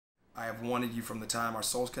have wanted you from the time our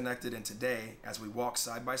souls connected, and today, as we walk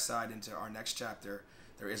side by side into our next chapter,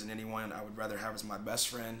 there isn't anyone I would rather have as my best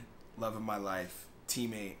friend, love of my life,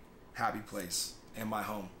 teammate, happy place, and my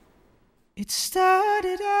home. It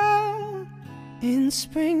started out in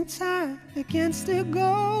springtime against the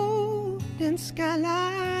golden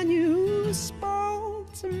skyline. You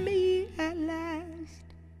spoke to me at last.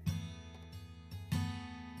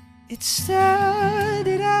 It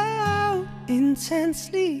started out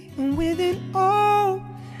intensely, and within all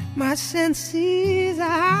my senses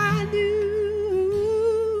I knew.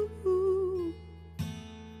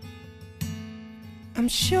 I'm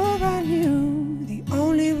sure I knew the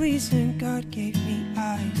only reason God gave me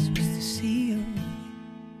eyes was to see you.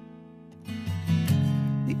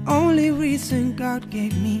 The only reason God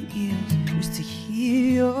gave me ears was to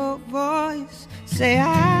hear your voice say,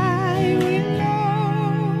 I will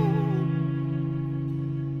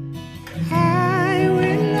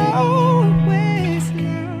always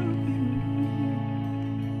love you.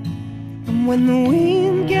 And when the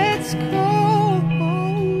wind gets cold,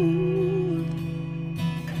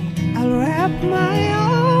 I'll wrap my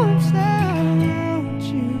arms around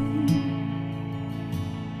you.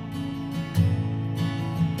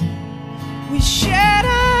 We shared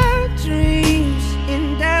our dreams,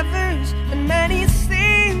 endeavors, and many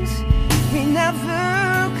things we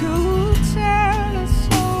never could tell us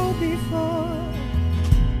all before.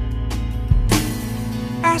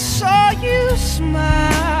 I saw you smile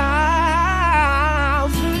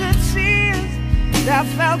through the tears that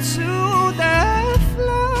fell to the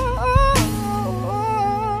floor.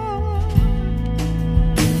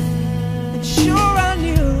 And sure I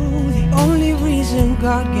knew the only reason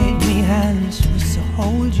God gave me hands was to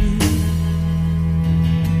hold you.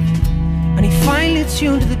 And He finally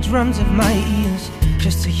tuned the drums of my ears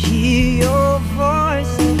just to hear your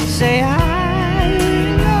voice say,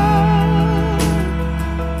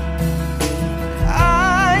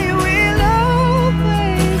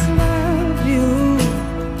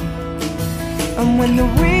 and when the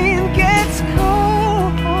wind gets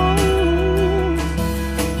cold,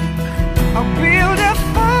 I'll build a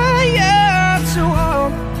fire to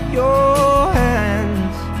hold your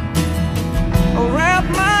hands. I'll wrap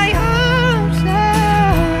my arms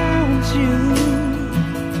around you,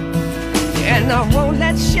 and I won't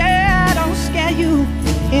let shadows scare you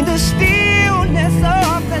in the stillness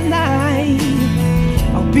of the night.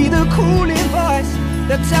 I'll be the cooling voice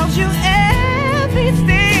that tells you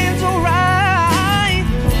everything's alright.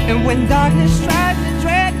 And when darkness tries to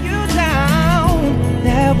drag you down,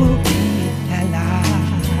 there will be a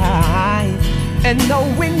light. And no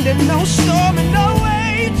wind and no storm and no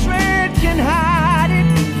hatred can hide it.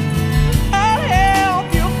 I'll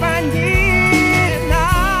help you find it. And I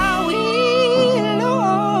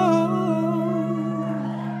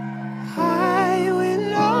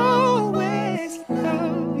will always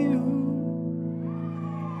love you.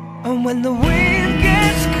 And when the wind